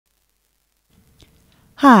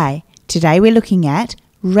Hi, today we're looking at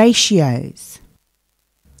ratios.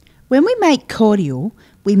 When we make cordial,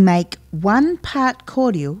 we make 1 part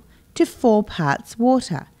cordial to 4 parts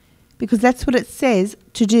water because that's what it says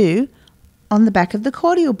to do on the back of the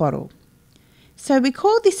cordial bottle. So we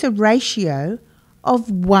call this a ratio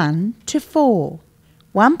of 1 to 4.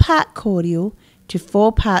 1 part cordial to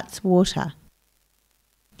 4 parts water.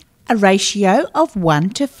 A ratio of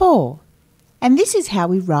 1 to 4. And this is how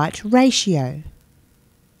we write ratio.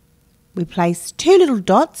 We place 2 little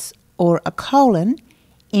dots or a colon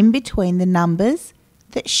in between the numbers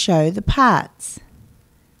that show the parts.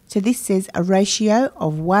 So this says a ratio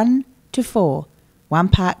of 1 to 4. 1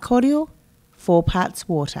 part cordial, 4 parts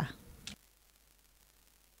water.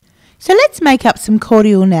 So let's make up some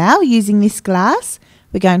cordial now using this glass.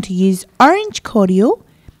 We're going to use orange cordial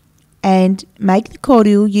and make the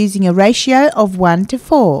cordial using a ratio of 1 to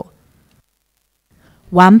 4.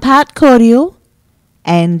 1 part cordial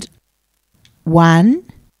and 1,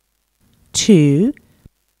 2,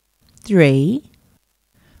 3,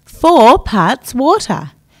 4 parts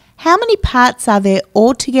water. How many parts are there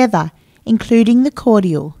altogether, including the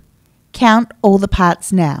cordial? Count all the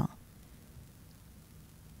parts now.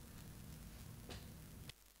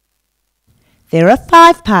 There are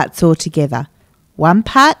 5 parts altogether. 1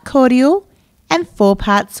 part cordial and 4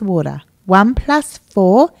 parts water. 1 plus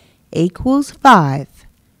 4 equals 5.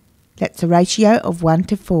 That's a ratio of 1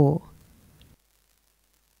 to 4.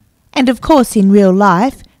 And of course, in real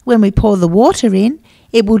life, when we pour the water in,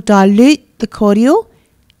 it will dilute the cordial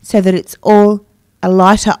so that it's all a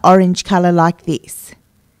lighter orange colour like this.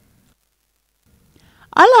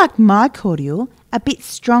 I like my cordial a bit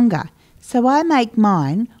stronger, so I make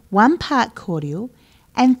mine 1 part cordial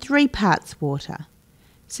and 3 parts water.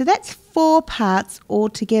 So that's 4 parts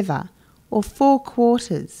altogether, or 4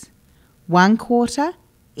 quarters. 1 quarter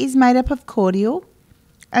is made up of cordial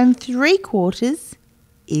and 3 quarters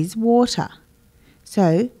is water.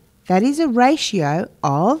 So that is a ratio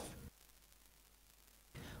of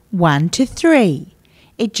 1 to 3.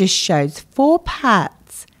 It just shows 4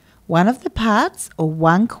 parts. One of the parts, or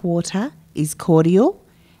 1 quarter, is cordial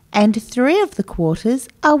and 3 of the quarters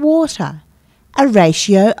are water. A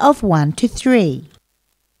ratio of 1 to 3.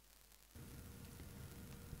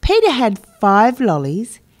 Peter had 5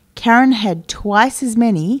 lollies. Karen had twice as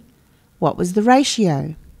many. What was the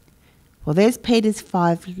ratio? Well, there's Peter's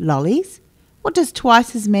 5 lollies. What does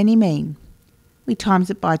twice as many mean? We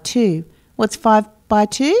times it by 2. What's 5 by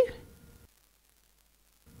 2?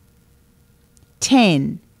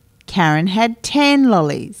 10. Karen had 10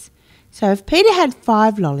 lollies. So if Peter had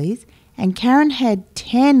 5 lollies and Karen had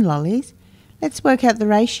 10 lollies, let's work out the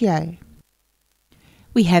ratio.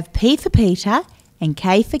 We have P for Peter and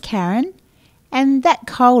K for Karen, and that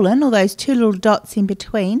colon, or those 2 little dots in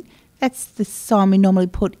between, that's the sign we normally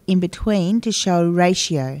put in between to show a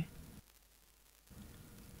ratio.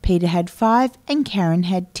 Peter had 5 and Karen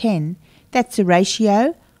had 10. That's a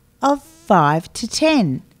ratio of 5 to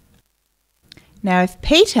 10. Now if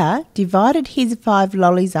Peter divided his 5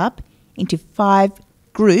 lollies up into 5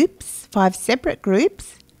 groups, 5 separate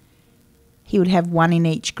groups, he would have 1 in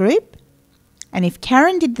each group. And if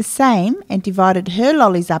Karen did the same and divided her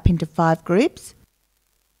lollies up into 5 groups,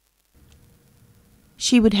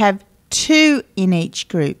 she would have 2 in each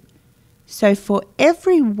group. So for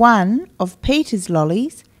every 1 of Peter's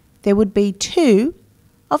lollies, there would be 2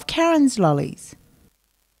 of Karen's lollies.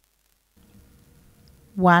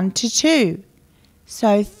 1 to 2.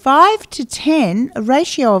 So 5 to 10, a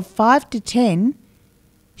ratio of 5 to 10,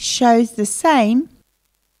 shows the same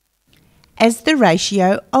as the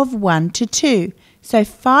ratio of 1 to 2. So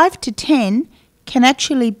 5 to 10 can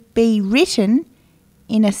actually be written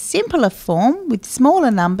in a simpler form with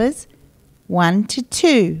smaller numbers, 1 to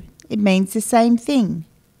 2. It means the same thing.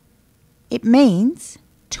 It means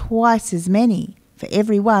twice as many. For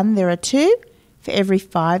every 1 there are 2, for every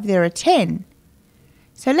 5 there are 10.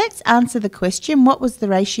 So let's answer the question, what was the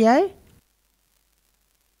ratio?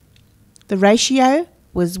 The ratio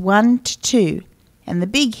was 1 to 2. And the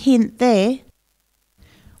big hint there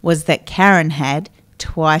was that Karen had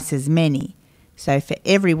twice as many. So for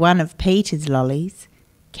every 1 of Peter's lollies,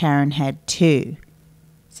 Karen had 2.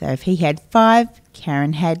 So if he had 5,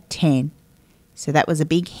 Karen had 10. So that was a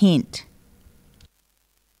big hint.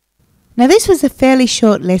 Now this was a fairly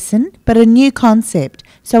short lesson, but a new concept.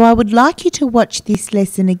 So I would like you to watch this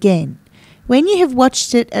lesson again. When you have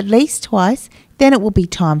watched it at least twice, then it will be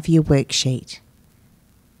time for your worksheet.